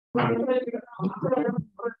Okay,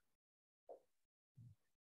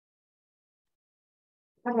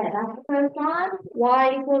 that's the first one.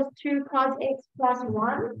 Y equals 2 cos x plus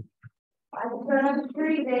 1. I will turn on the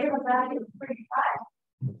 3 there, but that is 3,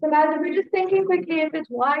 5. So guys, if we're just thinking quickly, if it's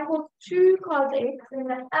y equals 2 cos x, then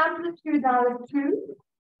the amplitude now is 2,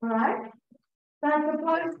 right? So as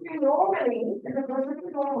opposed to normally, as opposed to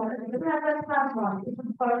normal, if you have a plus 1, it's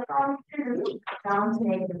supposed from 2 down to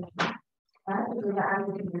negative 2, right? This is the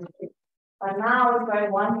amplitude is 2. But now it's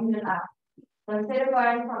going 1 unit up. So instead of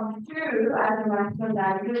going from 2 as a maximum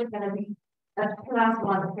value, it's going to be a plus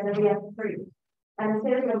 1, it's going to be a 3. And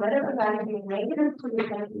instead of the minimum value being negative 2, it's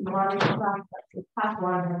going to be 1 plus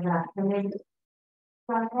 1 and that. And then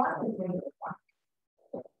plus 1 is negative 1.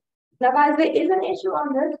 Now guys, there is an issue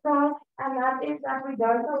on this graph, and that is that we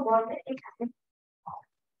don't know what the x is.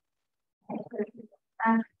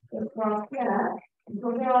 And this graph here, it's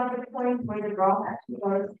talking about the point where the graph actually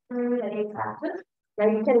goes through the x-axis. Now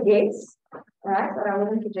you can guess, right? But I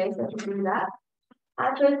wouldn't suggest that you do that.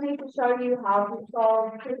 I just need to show you how to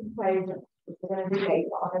solve this equation, which we're going to do later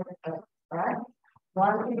on in the course, right?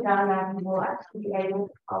 Once we've done that, we will actually be able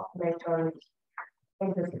to calculate those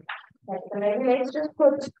intercepts. Okay, so maybe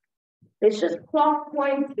let's just plot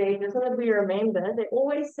points there, just so that we remember. They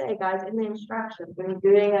always say, guys, in the instructions, when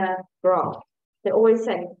you're doing a graph, they always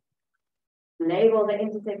say, label the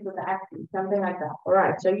intercept with the axis, something like that. All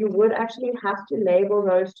right, so you would actually have to label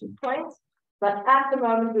those 2 points, but at the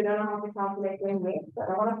moment, we don't know how to calculate them yet. So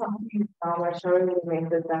I want to come to you now by showing you the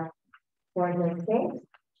method that won't make sense.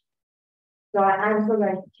 So I'm still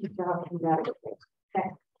going to teach you how to do that. Okay,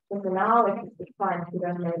 so for now, it's fine if you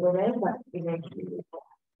don't label them, but eventually we will.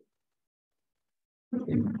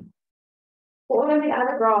 For all of the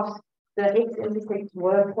other graphs, the x-intercepts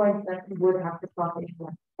were points that you would have to plot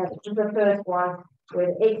into. That's just the first one where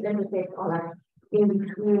the x-intercepts are like in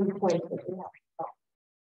between points that we have to plot.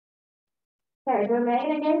 Okay,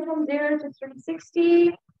 domain again from 0 to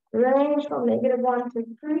 360, range from -1 to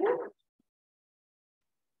 3.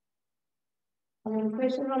 Any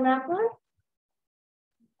questions on that one?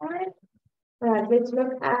 All right. All right, let's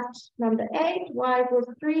look at number 8, y equals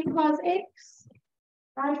 3 cos x.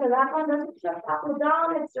 Right, so that one doesn't shift up or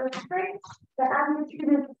down, it's just straight. The amplitude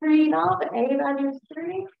is 3 now, the A value is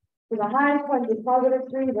 3. So the highest point is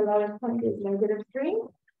 +3, the lowest point is -3.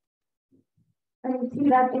 And you see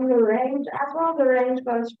that in the range as well, the range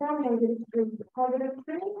goes from -3 to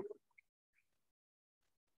 +3.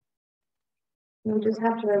 You just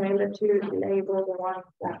have to remember to label the ones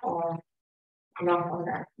that are not on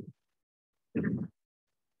that.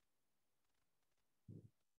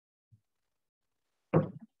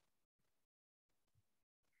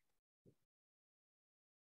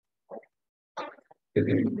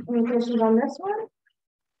 Any questions on this one?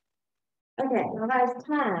 Okay, now guys,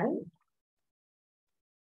 tan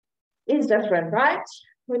is different, right?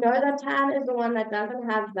 We know that tan is the one that doesn't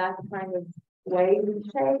have that kind of wavy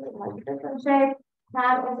shape, it has a different shape.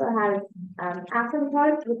 Tan also has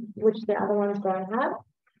asymptotes, which the other ones don't have.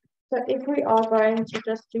 So if we are going to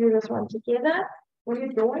just do this one together, when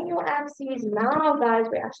you're drawing your axes now, guys,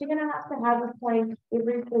 we're actually going to have a point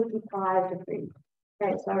every 45 degrees.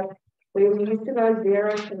 Okay, so when we used to go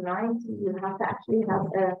 0 to 90, you have to actually have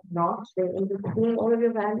a notch there in between all of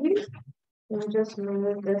your values. Let me just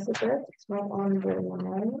move this a bit. It's not on the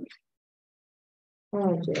line.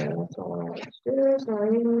 Oh dear, that's all I have to do.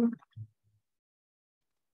 Sorry.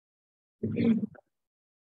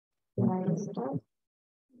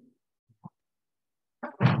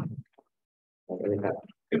 There we go.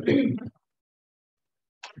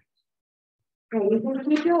 Okay, you can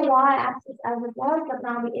keep your y-axis as it was, but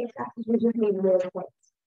now the x-axis we just need real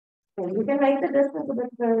points. Okay, you can make the distance a bit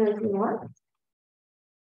further if you want.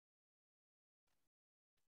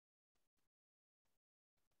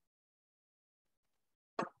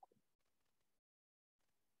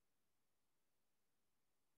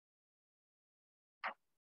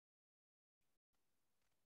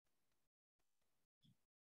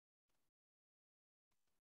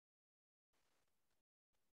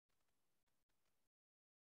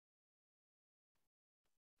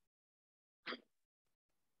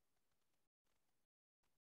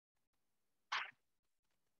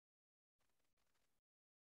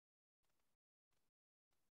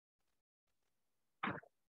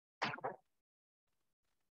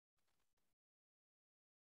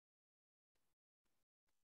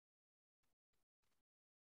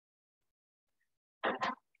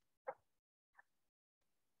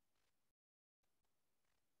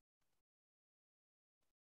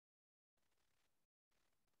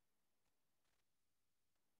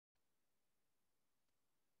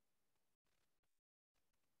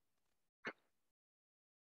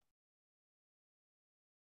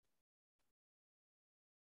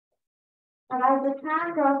 And as the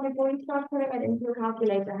tan graph, before you start putting it into your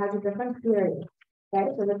calculator, has a different period. Okay,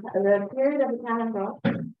 so the period of the tan graph.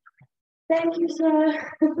 Thank you,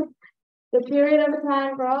 sir. The period of the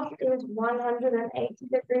tan graph is 180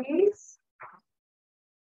 degrees.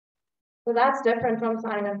 So that's different from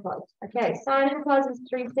sine and cos. Okay, sine and cos is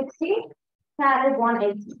 360, tan is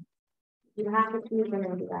 180. You have to please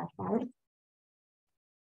remember that, right?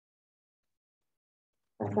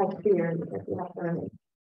 That's like theory that you have to remember.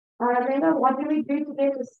 Remember, what do we do to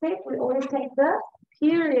get a step? We always take the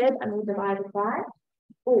period and we divide it by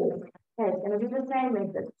 4. Okay, it's going to be the same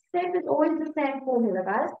method. Step is always the same formula,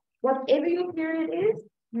 guys. Whatever your period is,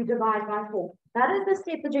 you divide by 4. That is the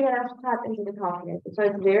step that you're going to have to type into the calculator. So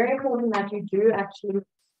it's very important that you do actually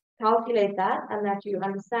calculate that and that you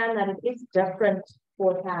understand that it is different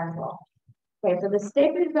for tan graph. Okay, so the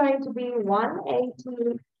step is going to be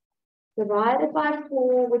 180 divided by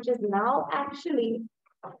 4, which is now actually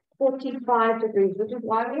 45 degrees, which is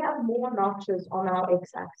why we have more notches on our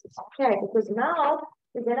x-axis. Okay, because now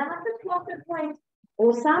we're going to have to plot a point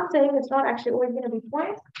or something. It's not actually always going to be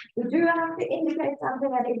points. We do have to indicate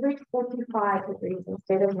something at every 45 degrees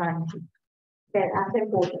instead of 90. Okay, that's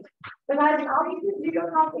important. So guys, now you can do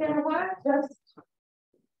your calculator work. Just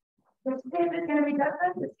the step is going to be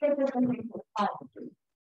different. The step is going to be 45 degrees.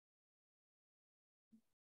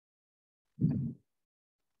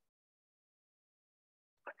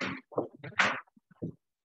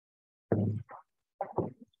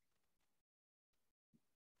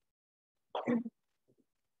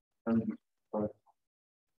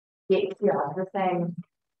 Yes, yeah, the same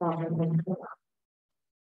problem.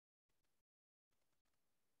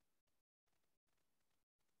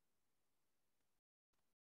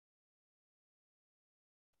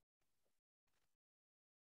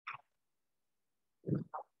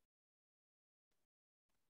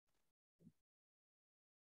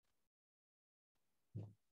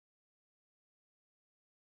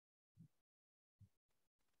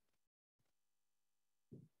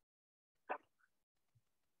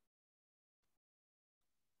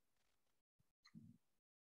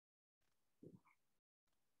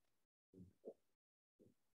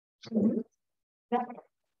 Yeah.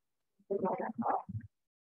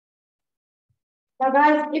 Now,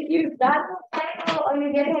 guys, if you've done the table or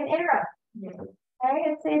you're getting an error,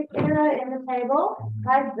 okay, it says error in the table,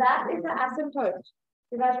 guys, that is the asymptote.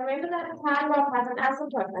 You guys remember that the tan graph has an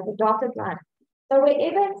asymptote, like a dotted line. So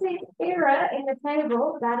wherever it says error in the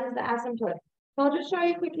table, that is the asymptote. So I'll just show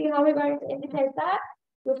you quickly how we're going to indicate that.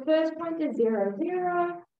 Your first point is 0,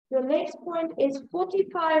 0. Your next point is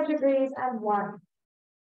 45 degrees and 1.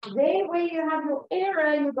 There where you have your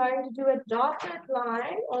error, you're going to do a dotted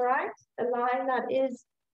line, all right? A line that is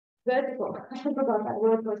vertical. I forgot that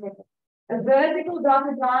word for a second. A vertical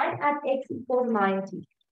dotted line at x equals 90.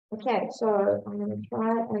 Okay, so I'm going to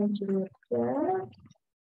try and do it here.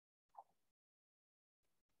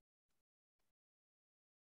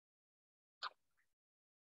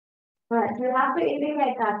 All right, you have to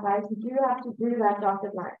indicate that, guys. You do have to do that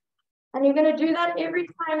dotted line. And you're going to do that every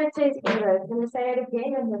time it says error. It's going to say it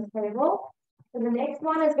again in this table. So the next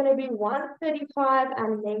one is going to be 135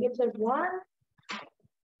 and negative 1,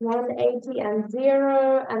 180 and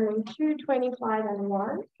 0, and then 225 and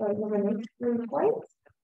 1. So those are the next 3 points.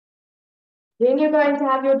 Then you're going to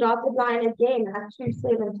have your dotted line again at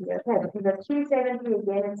 270. Okay, because at 270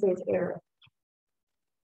 again it says error.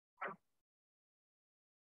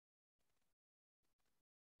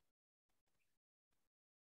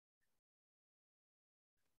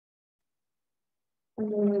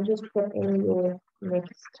 And then you just put in your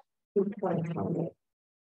next 2 points on there.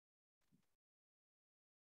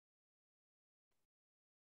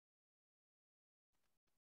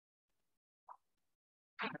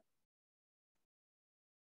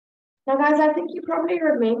 Now, guys, I think you probably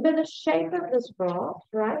remember the shape of this graph,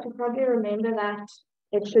 right? You probably remember that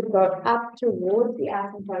it should go up towards the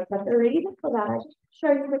asymptote. But the reason for that, I just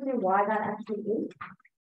show you quickly why that actually is.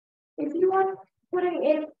 If you want putting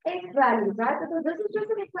in x values, right? Because this is just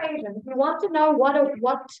an equation. If you want to know what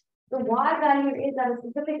the y value is at a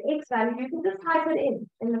specific x value, you can just type it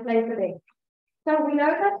in the place of x. So we know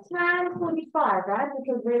that tan 45, right?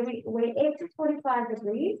 Because where x is 45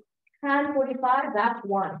 degrees, tan 45, that's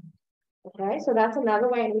 1. Okay, so that's another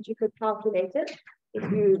way in which you could calculate it. If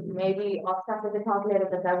you maybe are stuck with a calculator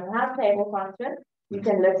that doesn't have table function, you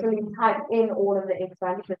can literally type in all of the x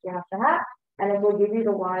values that you have to have, and it will give you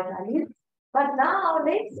the y values. But now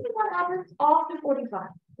let's see what happens after 45.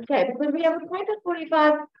 Okay, because we have a point at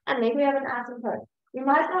 45 and then we have an asymptote. You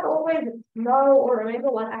might not always know or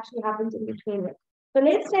remember what actually happens in between them. So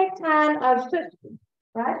let's take tan of 50,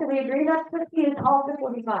 right? So we agree that 50 is after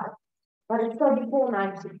 45. but it's still before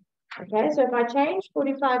 90. Okay, so if I change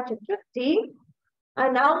 45 to 50,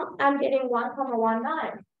 and now I'm getting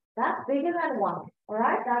 1,19. That's bigger than 1. All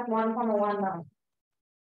right, that's 1,19.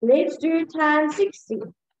 Let's do tan 60.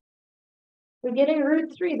 We're getting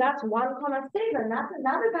root 3. That's 1,7. That's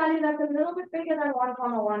another value that's a little bit bigger than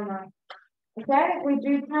 1,19. Okay, if we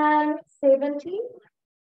do tan 70,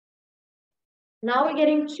 now we're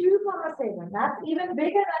getting 2,7. That's even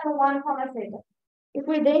bigger than the 1,7. If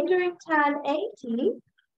we're then doing tan 80,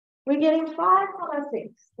 we're getting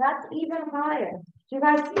 5,6. That's even higher. Do you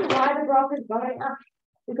guys see why the graph is going up?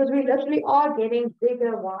 Because we literally are getting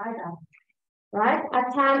bigger y up, right?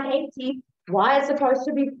 At tan 80, y is supposed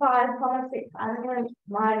to be 5,6. I don't know if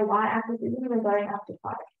my y-axis isn't even going up to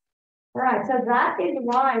 5. All right, so that is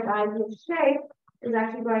why, guys, the shape is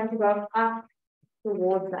actually going to go up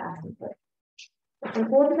towards the asymptote. It's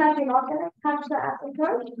important that you're not going to touch the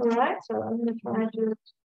asymptote, all right? So I'm going to try to,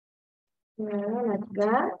 like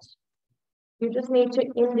that. You just need to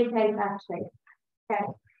indicate that shape, okay?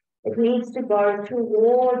 It needs to go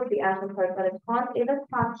towards the asymptote, but it can't ever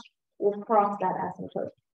touch or cross that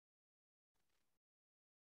asymptote.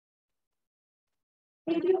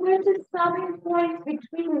 If you were to sum points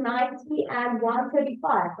between 90 and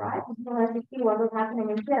 135, right? As long as you see what was happening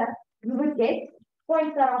in here, you would get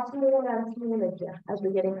points that are smaller and smaller here as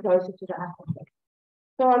we're getting closer to the asymptote.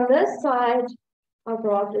 So on this side, our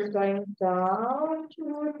graph is going down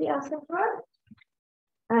towards the asymptote.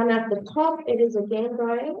 And at the top, it is again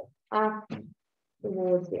going up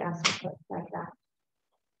towards the asymptote, like that.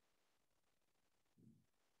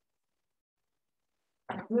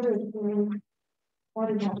 What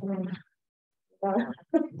is happening?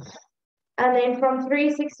 And then from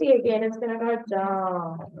 360 again, it's going to go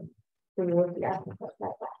down towards the asymptote,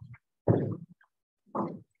 like that.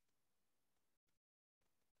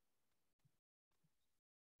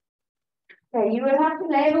 Okay, you will have to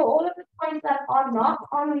label all of the points that are not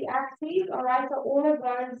on the axis, all right? So all of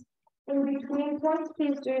those in between points,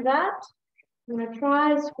 please do that. I'm going to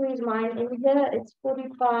try and squeeze mine in here. It's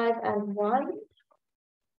 45 and 1.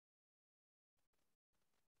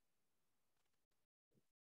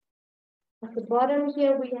 At the bottom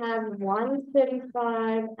here, we have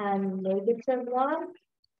 135 and negative 1.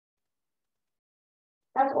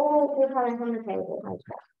 That's all we're coming from the table, all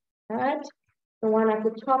right? The one at the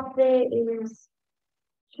top there is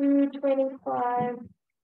 225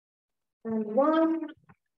 and 1.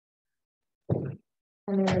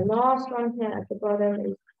 And then the last one here at the bottom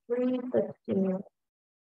is 315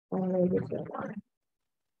 and negative 1.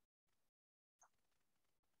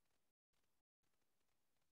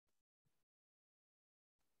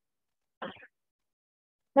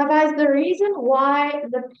 Now, guys, the reason why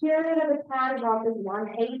the period of a tan graph is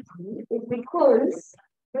 180 is because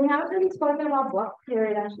we haven't really spoken about what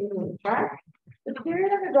period actually means, right? The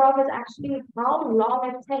period of a graph is actually how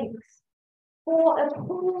long it takes for a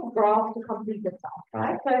full graph to complete itself,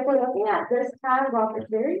 right? So if we're looking at this tan graph, it's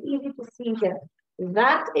very easy to see here.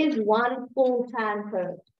 That is one full tan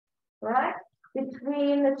curve, right?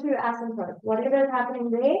 Between the two asymptotes. Whatever is happening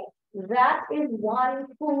there, that is one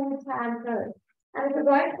full tan curve. And if we're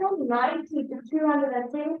going from 90 to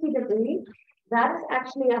 270 degrees, that is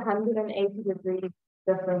actually 180 degree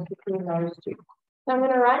difference between those two. So I'm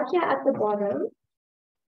going to write here at the bottom.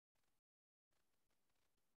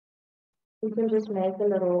 You can just make a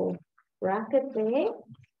little bracket there.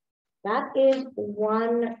 That is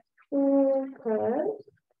one full curve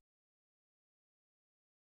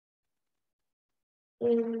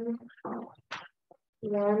in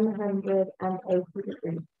 180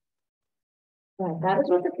 degrees. Right, that is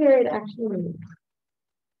what the period actually means.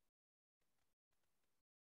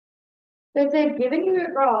 So if they've given you a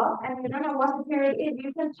graph and you don't know what the period is,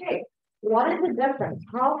 you can check. What is the difference?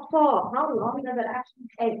 How far, how long does it actually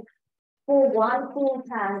take for one full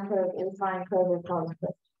tan curve or sine curve or cos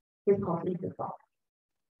curve to complete the graph?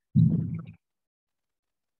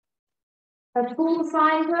 A full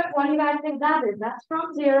sine curve, what do you guys think that is? That's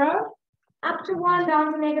from 0 up to 1,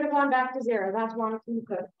 down to -1, back to 0. That's one full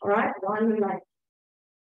curve, all right? One like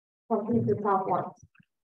complete itself once.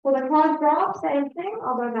 For the cos graph, same thing.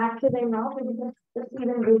 I'll go back to them now so you can just see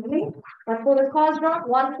them briefly. But for the cos graph,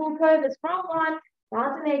 one full curve is from 1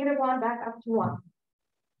 down to -1, back up to 1.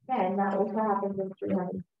 Okay, and that also happens in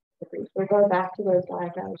 300 degrees. We'll go back to those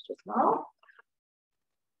diagrams just now.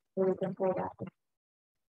 So we can pull that in.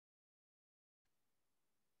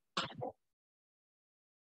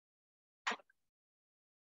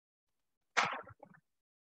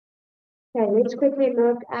 Okay, let's quickly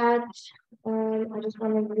look at, I just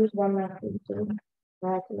want to use one more thing to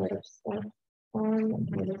write a lot of stuff.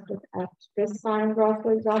 Let's look at this sine graph,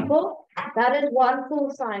 for example. That is one full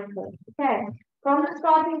sine curve. Okay. From the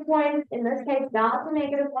starting point, in this case, down to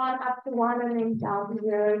 -1, up to 1, and then down to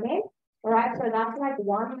 0 again. All right, so that's like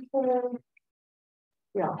one full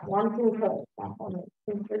curve. That's on it.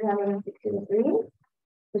 360 degrees.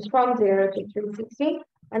 It's from 0 to 360.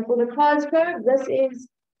 And for the cos curve, this is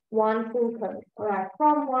one full curve. All right,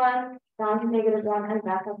 from 1 down to -1 and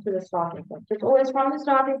back up to the starting point. So it's always from the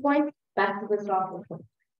starting point back to the starting point.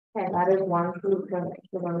 Okay, that is one full curve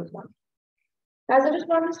for those ones. Guys, I just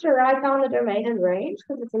want us to write down the domain and range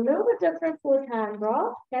because it's a little bit different for tan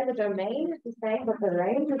graph. Okay, the domain is the same, but the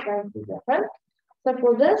range is going to be different. So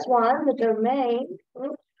for this one, the domain,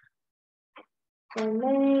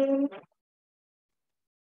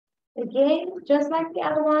 again, just like the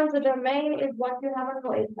other ones, the domain is what you have on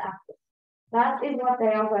your x-axis. That is what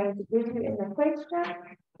they are going to give you in the question.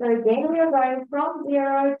 So again, we are going from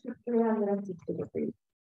 0 to 360 degrees.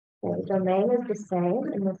 So the domain is the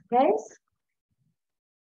same in this case.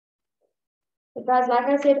 But guys, like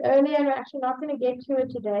I said earlier, we're actually not going to get to it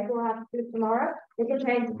today. We'll have to do it tomorrow. We can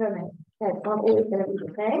change the domain. Okay, it's not always going to be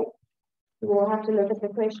the same. We'll have to look at the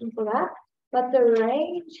question for that. But the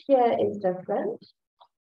range here is different.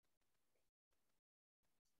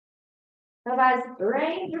 Now guys,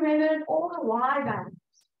 range, remember all the y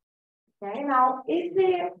values. Okay, now is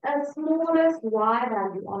there a smallest y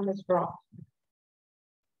value on this graph?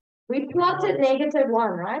 We plotted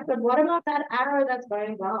 -1, right? But what about that arrow that's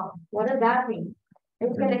going down? What does that mean?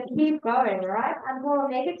 It's going to keep going, right? Until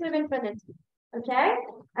 -infinity. Okay?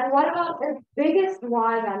 And what about the biggest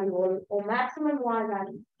y value or maximum y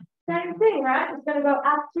value? Same thing, right? It's going to go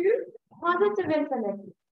up to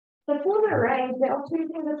 +infinity. So for the range, there are two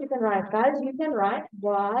things that you can write, guys. You can write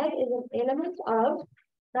y is an element of,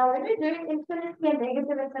 now when you're doing infinity and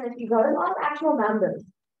 -infinity, those aren't actual numbers.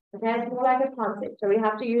 Okay, it's more like a concept. So we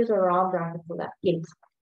have to use a round bracket for that. Yes.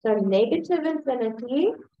 So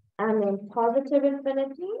 -infinity and then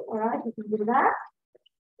 +infinity. All right, you can do that.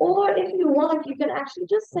 Or if you want, you can actually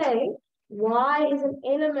just say y is an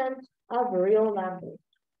element of real numbers.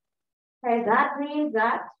 Okay, that means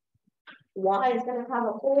that y is going to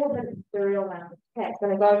cover all the real numbers. Okay, it's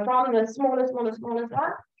going to go from the smallest one to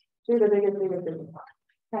the biggest one.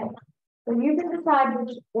 Okay, so you can decide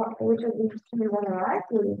which of these two you want to write.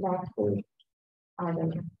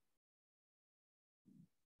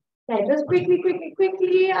 Okay, just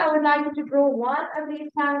quickly, I would like you to draw one of these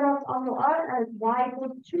tan graphs on your own as y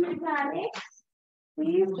equals 2 tan x.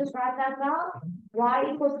 Please just write that down. Y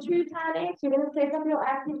equals 2 tan x. You're going to set up your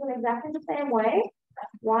axes in exactly the same way.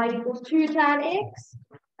 Y equals 2 tan x.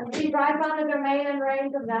 And please write down the domain and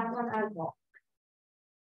range of that one as well.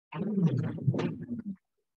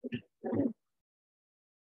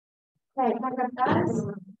 Okay, come up, guys.